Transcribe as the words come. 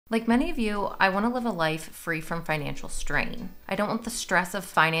Like many of you, I want to live a life free from financial strain. I don't want the stress of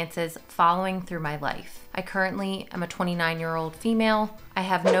finances following through my life. I currently am a 29-year-old female. I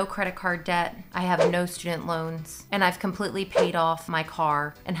have no credit card debt. I have no student loans, and I've completely paid off my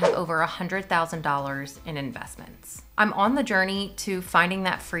car and have over $100,000 in investments. I'm on the journey to finding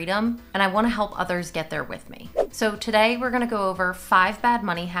that freedom, and I want to help others get there with me. So today we're going to go over 5 bad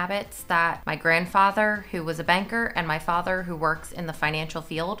money habits that my grandfather, who was a banker, and my father, who works in the financial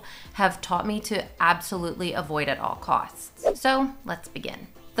field, have taught me to absolutely avoid at all costs. So let's begin.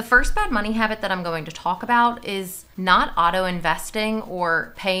 The first bad money habit that I'm going to talk about is not auto investing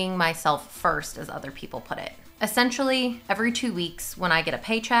or paying myself first, as other people put it. Essentially, every 2 weeks when I get a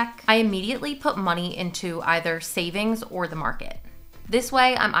paycheck, I immediately put money into either savings or the market. This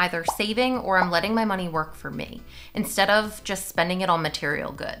way, I'm either saving or I'm letting my money work for me, instead of just spending it on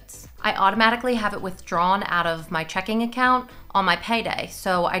material goods. I automatically have it withdrawn out of my checking account on my payday,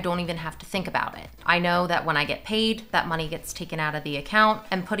 so I don't even have to think about it. I know that when I get paid, that money gets taken out of the account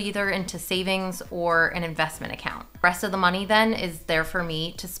and put either into savings or an investment account. The rest of the money then is there for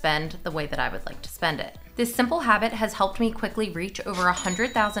me to spend the way that I would like to spend it. This simple habit has helped me quickly reach over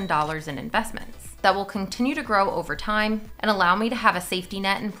 $100,000 in investments that will continue to grow over time and allow me to have a safety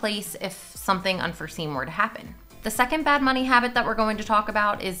net in place if something unforeseen were to happen. The second bad money habit that we're going to talk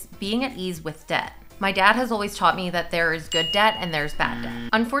about is being at ease with debt. My dad has always taught me that there is good debt and there's bad debt.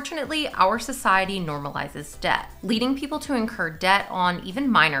 Unfortunately, our society normalizes debt, leading people to incur debt on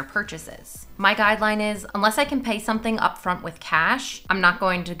even minor purchases. My guideline is, unless I can pay something upfront with cash, I'm not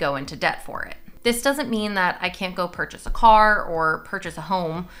going to go into debt for it. This doesn't mean that I can't go purchase a car or purchase a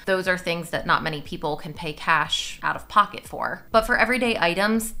home. Those are things that not many people can pay cash out of pocket for. But for everyday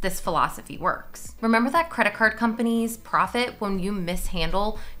items, this philosophy works. Remember that credit card companies profit when you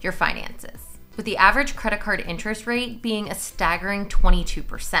mishandle your finances, with the average credit card interest rate being a staggering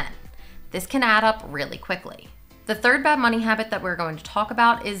 22%. This can add up really quickly. The third bad money habit that we're going to talk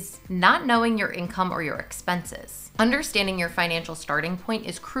about is not knowing your income or your expenses. Understanding your financial starting point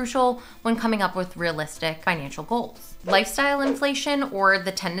is crucial when coming up with realistic financial goals. Lifestyle inflation, or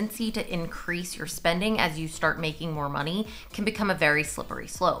the tendency to increase your spending as you start making more money, can become a very slippery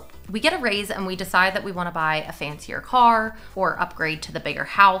slope. We get a raise and we decide that we want to buy a fancier car or upgrade to the bigger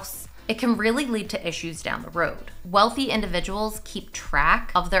house. It can really lead to issues down the road. Wealthy individuals keep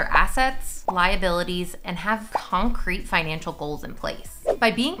track of their assets, liabilities, and have concrete financial goals in place.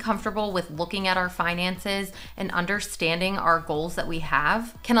 By being comfortable with looking at our finances and understanding our goals that we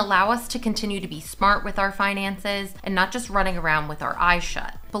have can allow us to continue to be smart with our finances and not just running around with our eyes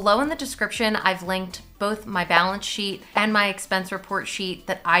shut. Below in the description, I've linked both my balance sheet and my expense report sheet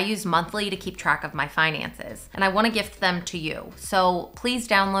that I use monthly to keep track of my finances, and I want to gift them to you. So please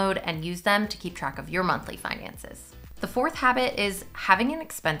download and use them to keep track of your monthly finances. The fourth habit is having an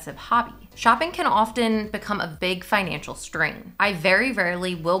expensive hobby. Shopping can often become a big financial strain. I very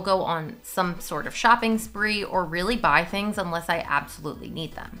rarely will go on some sort of shopping spree or really buy things unless I absolutely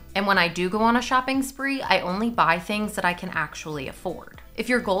need them. And when I do go on a shopping spree, I only buy things that I can actually afford. If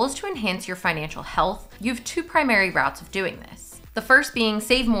your goal is to enhance your financial health, you have 2 primary routes of doing this. The first being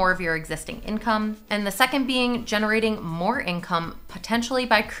save more of your existing income, and the second being generating more income, potentially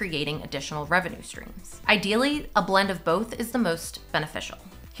by creating additional revenue streams. Ideally, a blend of both is the most beneficial.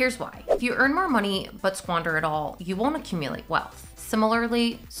 Here's why. If you earn more money but squander it all, you won't accumulate wealth.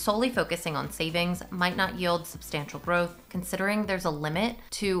 Similarly, solely focusing on savings might not yield substantial growth, considering there's a limit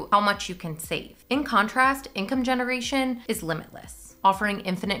to how much you can save. In contrast, income generation is limitless, offering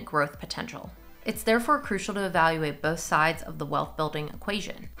infinite growth potential. It's therefore crucial to evaluate both sides of the wealth building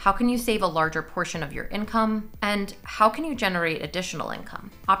equation. How can you save a larger portion of your income? And how can you generate additional income?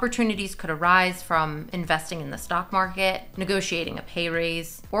 Opportunities could arise from investing in the stock market, negotiating a pay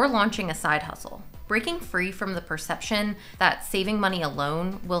raise, or launching a side hustle. Breaking free from the perception that saving money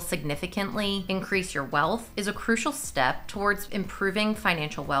alone will significantly increase your wealth is a crucial step towards improving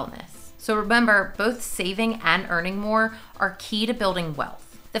financial wellness. So remember, both saving and earning more are key to building wealth.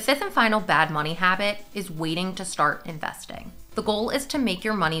 The fifth and final bad money habit is waiting to start investing. The goal is to make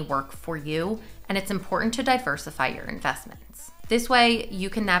your money work for you, and it's important to diversify your investments. This way, you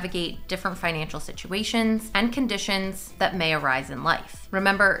can navigate different financial situations and conditions that may arise in life.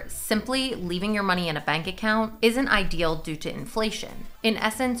 Remember, simply leaving your money in a bank account isn't ideal due to inflation. In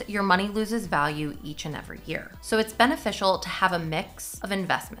essence, your money loses value each and every year. So it's beneficial to have a mix of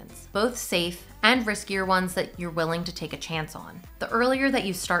investments, both safe and riskier ones that you're willing to take a chance on. The earlier that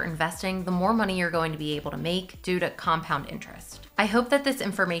you start investing, the more money you're going to be able to make due to compound interest. I hope that this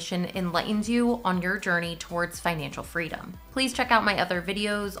information enlightens you on your journey towards financial freedom. Please check out my other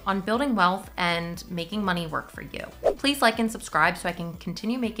videos on building wealth and making money work for you. Please like and subscribe so I can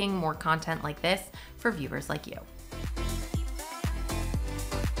continue making more content like this for viewers like you.